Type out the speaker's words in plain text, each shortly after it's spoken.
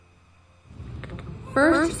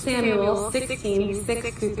1 Samuel 16,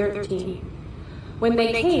 6-13. When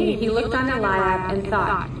they came, he looked on Eliab and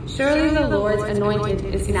thought, "Surely the Lord's anointed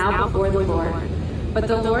is now before the Lord." But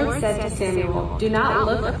the Lord said to Samuel, "Do not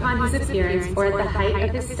look upon his appearance or at the height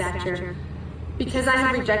of his stature, because I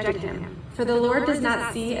have rejected him. For the Lord does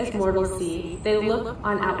not see as mortals see. They look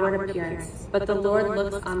on outward appearance, but the Lord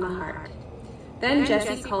looks on the heart." Then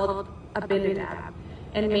Jesse called Abinadab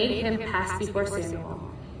and made him pass before Samuel.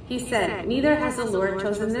 He said, "Neither has the Lord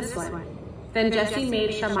chosen this one." Then Jesse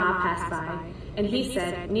made Shammah pass by, and he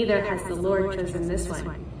said, "Neither has the Lord chosen this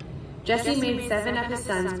one." Jesse made 7 of his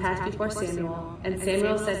sons pass before Samuel, and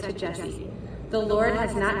Samuel said to Jesse, "The Lord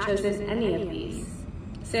has not chosen any of these."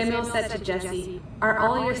 Samuel said to Jesse, "Are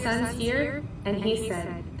all your sons here?" And he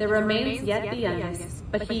said, "There remains yet the youngest,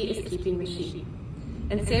 but he is keeping the sheep."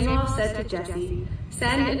 And Samuel said to Jesse,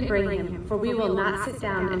 "Send and bring him, for we will not sit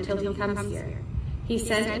down until he comes here." He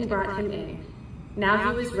sent and brought him in. Now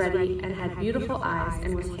he was ready and had beautiful eyes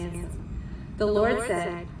and was handsome. The Lord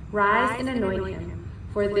said, "Rise and anoint him,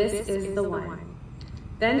 for this is the one."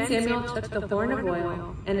 Then Samuel took the horn of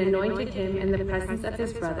oil and anointed him in the presence of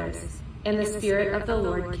his brothers, and the Spirit of the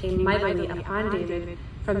Lord came mightily upon David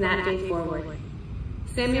from that day forward.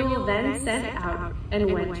 Samuel then sent out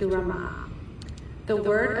and went to Ramah. The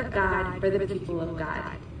word of God for the people of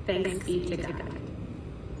God. Thanks be to God.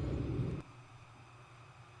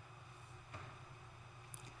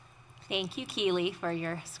 Thank you, Keely, for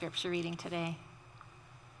your scripture reading today.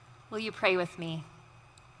 Will you pray with me?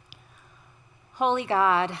 Holy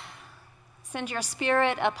God, send your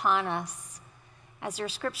Spirit upon us as your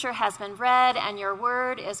scripture has been read and your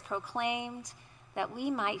word is proclaimed, that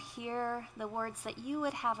we might hear the words that you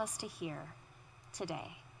would have us to hear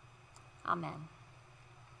today. Amen.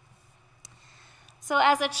 So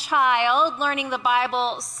as a child, learning the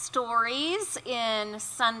Bible stories in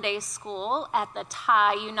Sunday school at the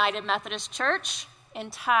Thai United Methodist Church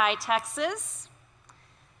in Thai, Texas,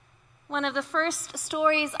 one of the first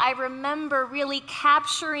stories I remember really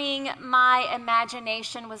capturing my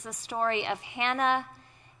imagination was the story of Hannah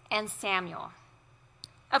and Samuel.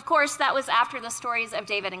 Of course, that was after the stories of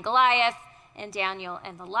David and Goliath and Daniel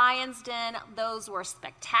and the lion's den. Those were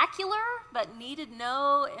spectacular, but needed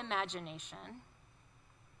no imagination.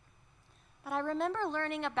 But I remember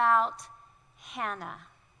learning about Hannah,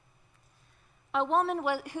 a woman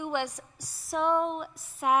who was so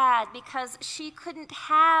sad because she couldn't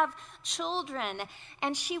have children.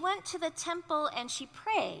 And she went to the temple and she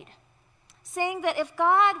prayed, saying that if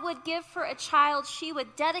God would give her a child, she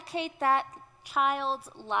would dedicate that child's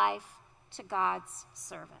life to God's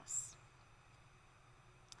service.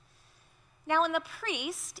 Now, when the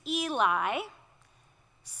priest, Eli,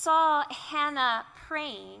 saw Hannah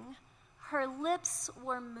praying, her lips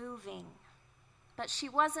were moving, but she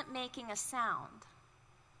wasn't making a sound.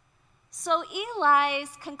 So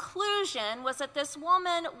Eli's conclusion was that this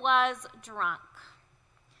woman was drunk.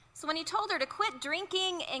 So when he told her to quit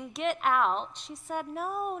drinking and get out, she said,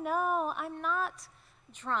 No, I'm not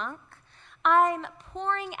drunk. I'm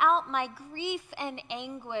pouring out my grief and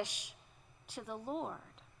anguish to the Lord.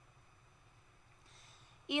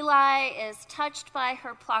 Eli is touched by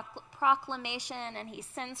her proclamation, and he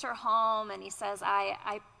sends her home, and he says,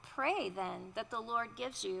 I pray then that the Lord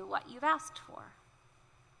gives you what you've asked for.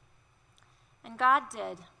 And God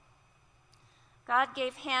did. God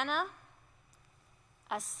gave Hannah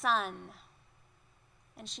a son,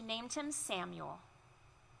 and she named him Samuel.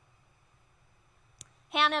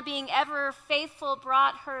 Hannah, being ever faithful,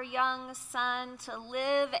 brought her young son to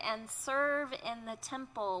live and serve in the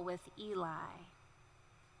temple with Eli.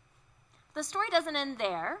 The story doesn't end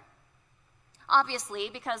there, obviously,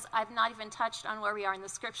 because I've not even touched on where we are in the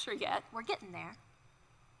scripture yet. We're getting there.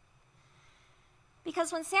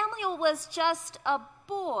 Because when Samuel was just a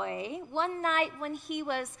boy, one night when he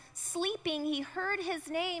was sleeping, he heard his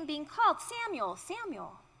name being called, Samuel,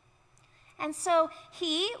 Samuel. And so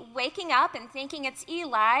he, waking up and thinking it's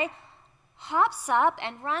Eli, hops up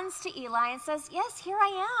and runs to Eli and says, Yes, here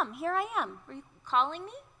I am. Were you calling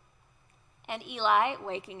me? And Eli,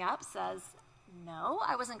 waking up, says, No,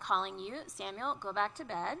 I wasn't calling you. Samuel, go back to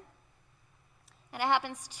bed. And it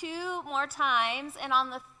happens 2 more times. And on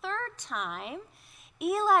the 3rd time,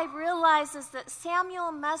 Eli realizes that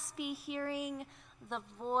Samuel must be hearing the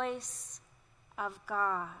voice of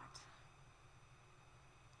God.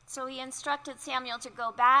 So he instructed Samuel to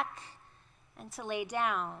go back and to lay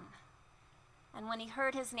down. And when he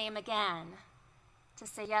heard his name again, to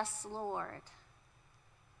say, Yes, Lord.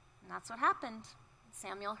 And that's what happened.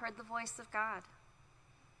 Samuel heard the voice of God.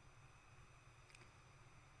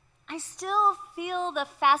 I still feel the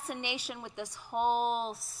fascination with this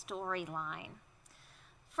whole storyline.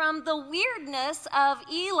 from the weirdness of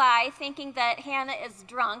Eli thinking that Hannah is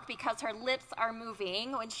drunk because her lips are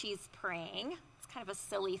moving when she's praying. It's kind of a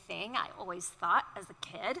silly thing, I always thought as a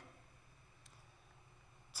kid.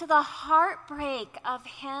 To the heartbreak of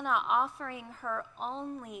Hannah offering her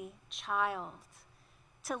only child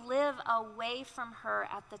to live away from her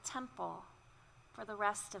at the temple for the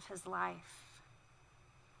rest of his life.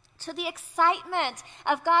 To the excitement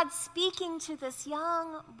of God speaking to this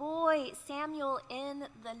young boy, Samuel, in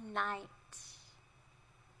the night.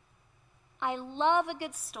 I love a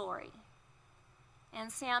good story,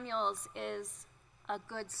 and Samuel's is a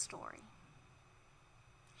good story.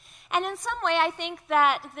 And in some way, I think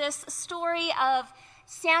that this story of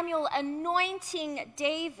Samuel anointing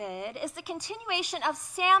David is the continuation of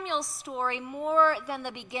Samuel's story more than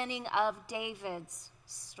the beginning of David's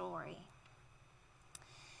story.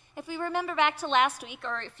 If we remember back to last week,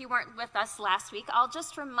 or if you weren't with us last week, I'll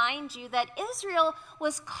just remind you that Israel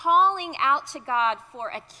was calling out to God for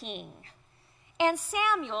a king. And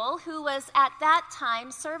Samuel, who was at that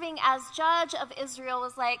time serving as judge of Israel,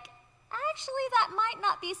 was like, actually, that might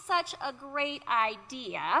not be such a great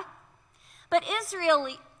idea. But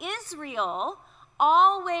Israel,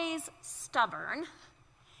 always stubborn,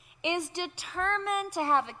 is determined to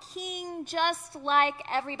have a king just like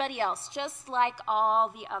everybody else, just like all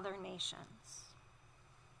the other nations.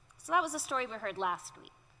 So that was the story we heard last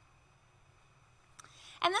week.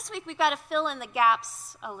 And this week we've got to fill in the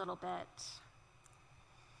gaps a little bit.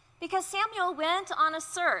 Because Samuel went on a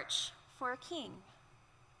search for a king.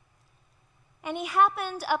 And he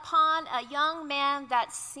happened upon a young man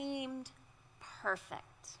that seemed perfect.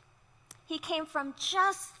 He came from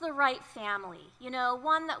just the right family,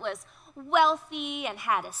 one that was wealthy and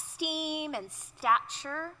had esteem and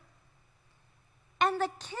stature. And the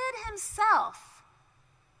kid himself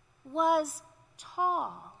was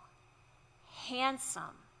tall,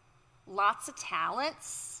 handsome, lots of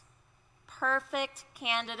talents, perfect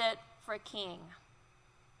candidate for king.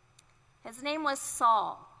 His name was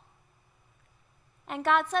Saul. And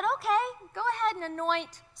God said, okay, go ahead and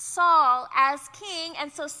anoint Saul as king. And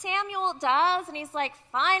so Samuel does, and he's like,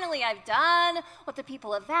 finally, I've done what the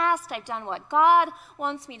people have asked. I've done what God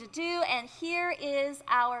wants me to do, and here is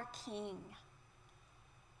our king.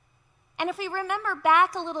 And if we remember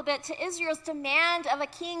back a little bit to Israel's demand of a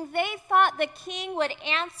king, they thought the king would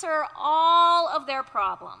answer all of their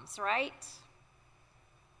problems, right?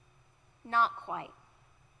 Not quite.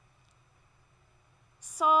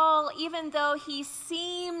 Saul, even though he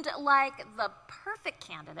seemed like the perfect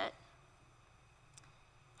candidate,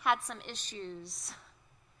 had some issues,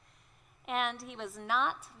 and he was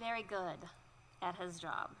not very good at his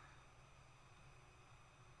job.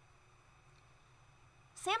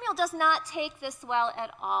 Samuel does not take this well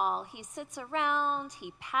at all. He sits around,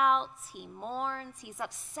 he pouts, he mourns, he's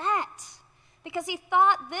upset because he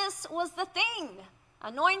thought this was the thing,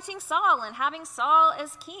 anointing Saul and having Saul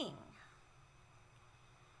as king.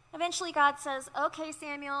 Eventually, God says, okay,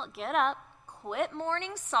 Samuel, get up, quit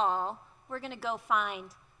mourning Saul. We're going to go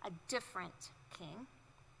find a different king.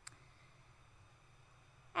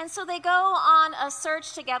 And so they go on a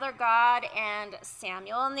search together, God and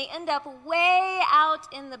Samuel, and they end up way out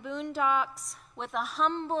in the boondocks with a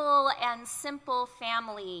humble and simple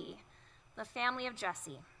family, the family of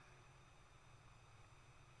Jesse.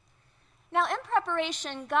 Now, in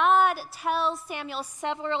preparation, God tells Samuel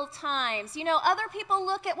several times, other people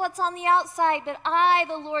look at what's on the outside, but I,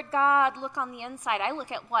 the Lord God, look on the inside. I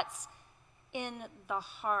look at what's in the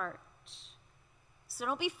heart. So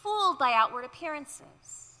don't be fooled by outward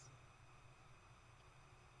appearances.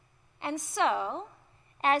 And so,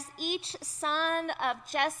 as each son of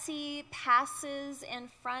Jesse passes in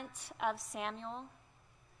front of Samuel,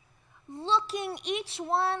 looking each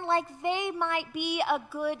one like they might be a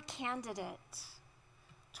good candidate.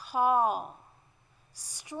 Tall,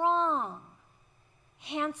 strong,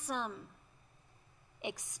 handsome,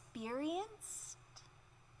 experienced.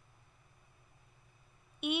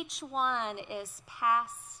 Each one is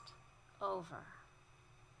passed over.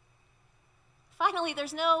 Finally,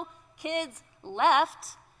 there's no kids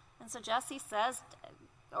left, and so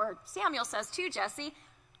Samuel says to Jesse,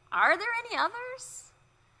 are there any others?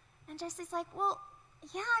 And Jesse's like, well,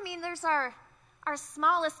 yeah, there's our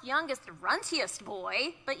smallest, youngest, runtiest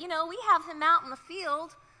boy, but, we have him out in the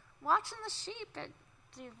field watching the sheep.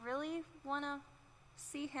 Do you really want to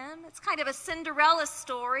see him? It's kind of a Cinderella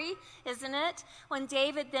story, isn't it? When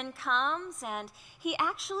David then comes, and he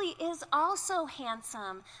actually is also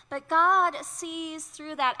handsome, but God sees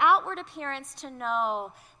through that outward appearance to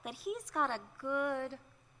know that he's got a good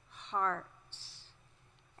heart.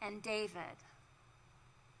 And David,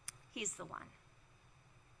 he's the one.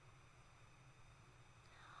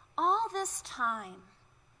 this time,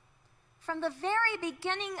 from the very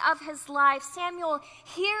beginning of his life, Samuel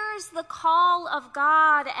hears the call of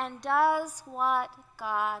God and does what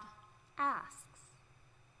God asks.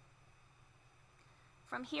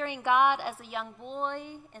 From hearing God as a young boy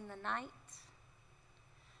in the night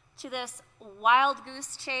to this wild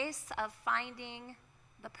goose chase of finding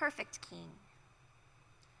the perfect king,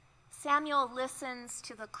 Samuel listens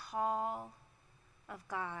to the call of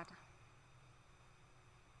God.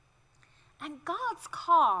 And God's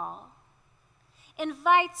call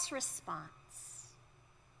invites response.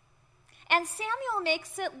 And Samuel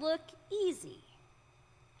makes it look easy.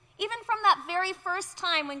 Even from that very first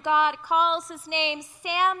time when God calls his name,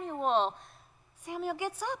 Samuel, Samuel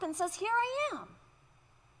gets up and says, "Here I am.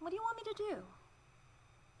 What do you want me to do?"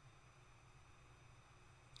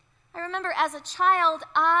 I remember as a child,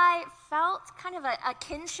 I felt kind of a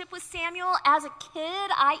kinship with Samuel. As a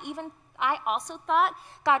kid, I also thought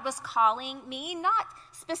God was calling me, not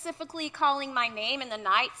specifically calling my name in the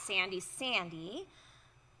night, Sandy, Sandy,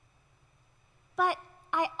 but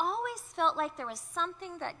I always felt like there was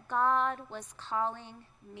something that God was calling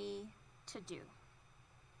me to do.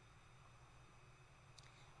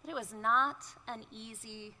 But it was not an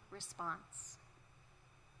easy response.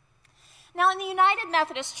 Now, in the United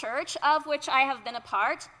Methodist Church, of which I have been a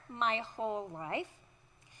part my whole life,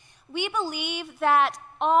 we believe that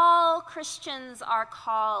all Christians are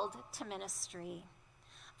called to ministry.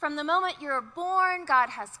 From the moment you're born, God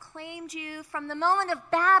has claimed you. From the moment of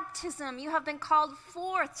baptism, you have been called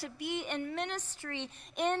forth to be in ministry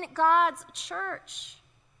in God's church.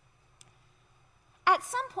 At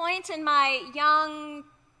some point in my young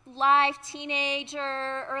life,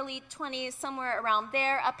 teenager, early 20s, somewhere around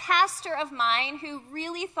there, a pastor of mine who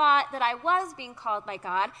really thought that I was being called by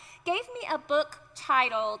God gave me a book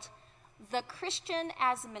titled The Christian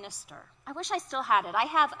as Minister. I wish I still had it. I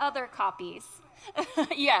have other copies.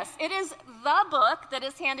 Yes, it is the book that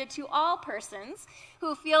is handed to all persons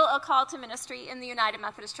who feel a call to ministry in the United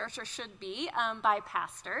Methodist Church, or should be, by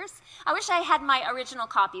pastors. I wish I had my original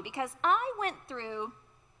copy, because I went through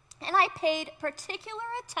and I paid particular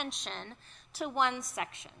attention to one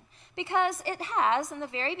section, because it has, in the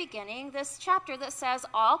very beginning, this chapter that says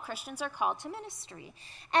all Christians are called to ministry.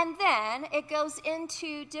 And then it goes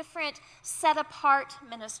into different set-apart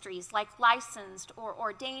ministries, like licensed or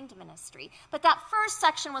ordained ministry. But that first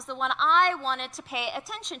section was the one I wanted to pay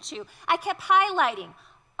attention to. I kept highlighting,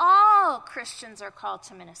 all Christians are called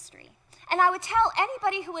to ministry. And I would tell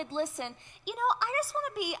anybody who would listen, I just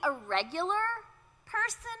want to be a regular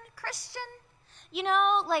person Christian.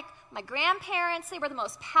 Like my grandparents, they were the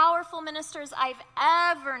most powerful ministers I've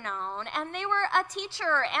ever known, and they were a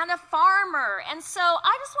teacher and a farmer, and so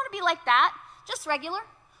I just want to be like that, just regular,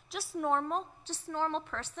 just normal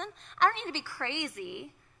person. I don't need to be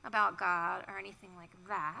crazy about God or anything like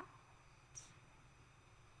that,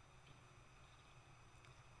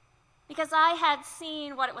 because I had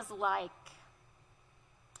seen what it was like.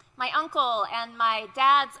 My uncle and my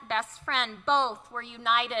dad's best friend both were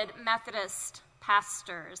United Methodist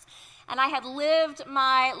pastors. And I had lived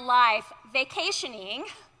my life vacationing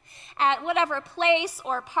at whatever place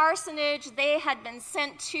or parsonage they had been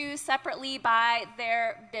sent to separately by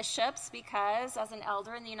their bishops, because as an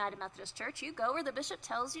elder in the United Methodist Church, you go where the bishop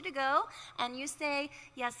tells you to go, and you say,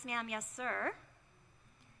 "Yes, ma'am, yes, sir."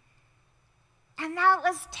 And that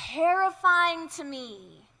was terrifying to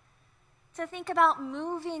me, to think about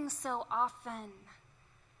moving so often,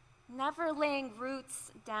 never laying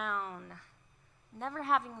roots down, never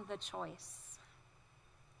having the choice.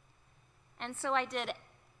 And so I did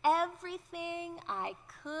everything I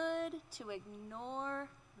could to ignore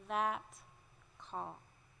that call.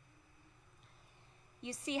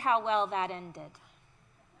 You see how well that ended.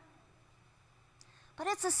 But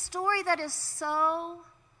it's a story that is so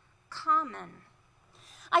common.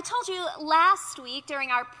 I told you last week during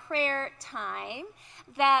our prayer time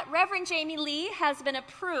that Reverend Jamie Lee has been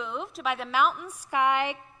approved by the Mountain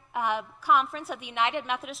Sky Conference of the United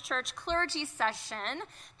Methodist Church clergy session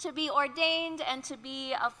to be ordained and to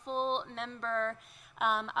be a full member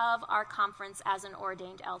of our conference as an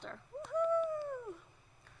ordained elder. Woohoo!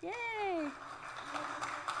 Yay!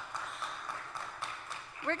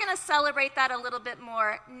 We're going to celebrate that a little bit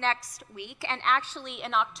more next week, and actually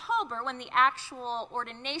in October, when the actual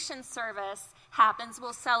ordination service happens,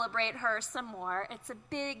 we'll celebrate her some more. It's a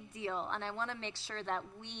big deal, and I want to make sure that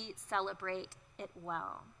we celebrate it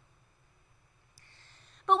well.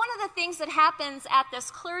 But one of the things that happens at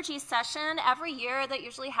this clergy session every year, that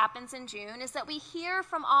usually happens in June, is that we hear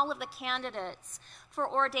from all of the candidates for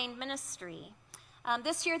ordained ministry.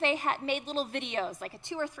 This year they had made little videos, like a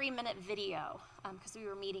 2 or 3 minute video, because we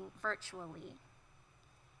were meeting virtually.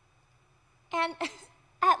 And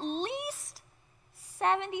at least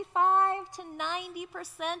 75 to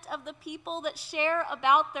 90% of the people that share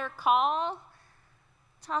about their call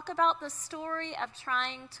talk about the story of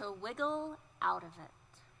trying to wiggle out of it.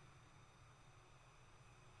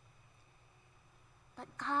 But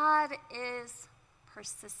God is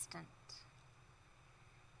persistent,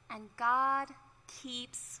 and God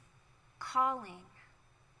keeps calling.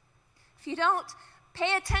 If you don't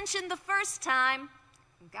pay attention the first time,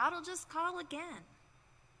 God will just call again.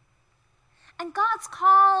 And God's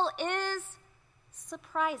call is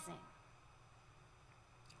surprising,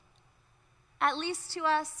 at least to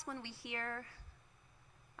us when we hear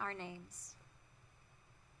our names.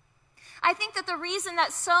 I think that the reason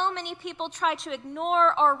that so many people try to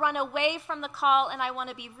ignore or run away from the call, and I want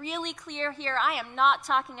to be really clear here, I am not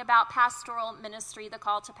talking about pastoral ministry, the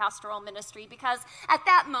call to pastoral ministry, because at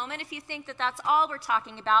that moment, if you think that that's all we're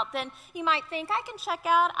talking about, then you might think, I can check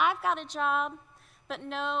out, I've got a job. But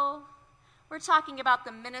no, we're talking about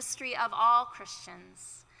the ministry of all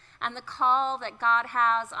Christians and the call that God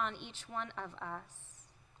has on each one of us.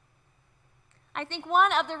 I think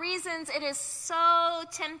one of the reasons it is so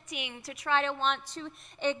tempting to try to want to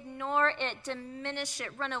ignore it, diminish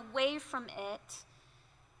it, run away from it,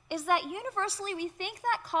 is that universally we think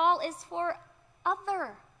that call is for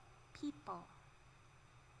other people.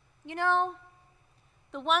 You know,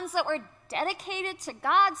 the ones that were dedicated to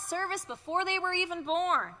God's service before they were even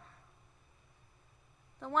born.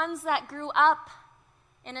 The ones that grew up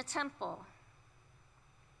in a temple.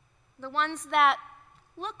 The ones that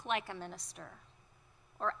look like a minister,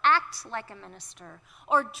 or act like a minister,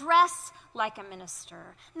 or dress like a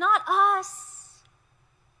minister. Not us.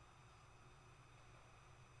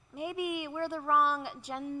 Maybe we're the wrong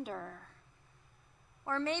gender,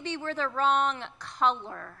 or maybe we're the wrong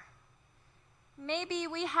color. Maybe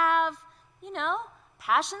we have,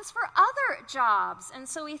 passions for other jobs, and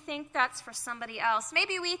so we think that's for somebody else.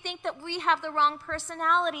 Maybe we think that we have the wrong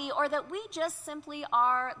personality, or that we just simply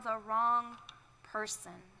are the wrong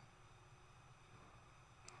person.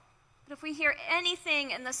 But if we hear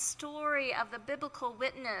anything in the story of the biblical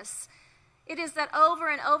witness, it is that over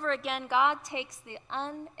and over again, God takes the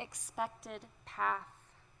unexpected path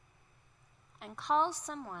and calls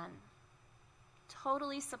someone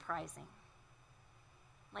totally surprising,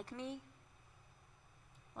 like me,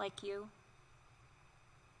 like you.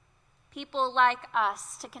 People like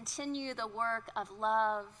us, to continue the work of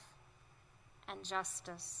love and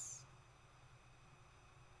justice.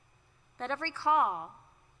 That every call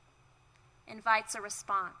invites a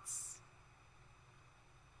response.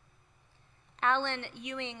 Alan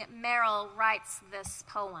Ewing Merrill writes this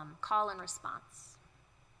poem, Call and Response.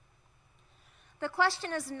 The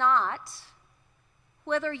question is not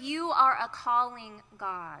whether you are a calling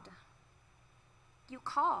God. You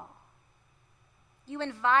call. You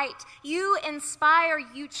invite. You inspire.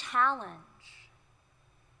 You challenge.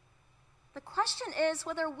 The question is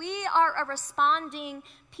whether we are a responding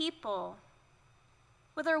people,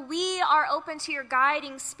 whether we are open to your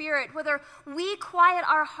guiding spirit, whether we quiet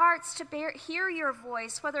our hearts to hear your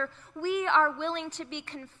voice, whether we are willing to be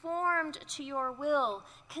conformed to your will.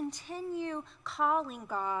 Continue calling,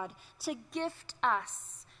 God, to gift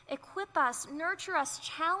us, equip us, nurture us,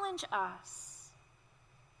 challenge us.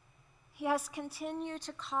 Yes, continue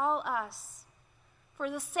to call us for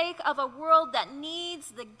the sake of a world that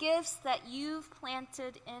needs the gifts that you've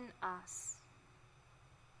planted in us.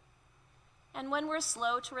 And when we're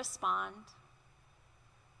slow to respond,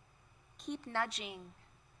 keep nudging,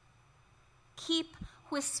 keep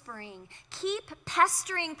whispering, keep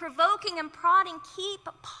pestering, provoking and prodding, keep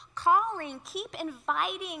calling, keep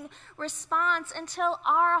inviting response until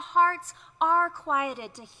our hearts are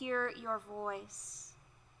quieted to hear your voice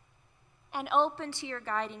and open to your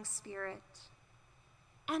guiding spirit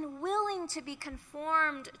and willing to be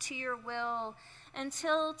conformed to your will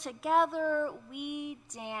until together we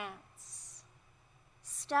dance,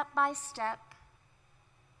 step by step,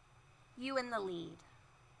 you in the lead.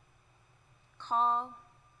 Call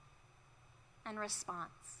and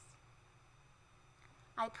response.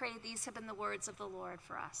 I pray these have been the words of the Lord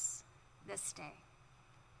for us this day.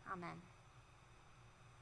 Amen.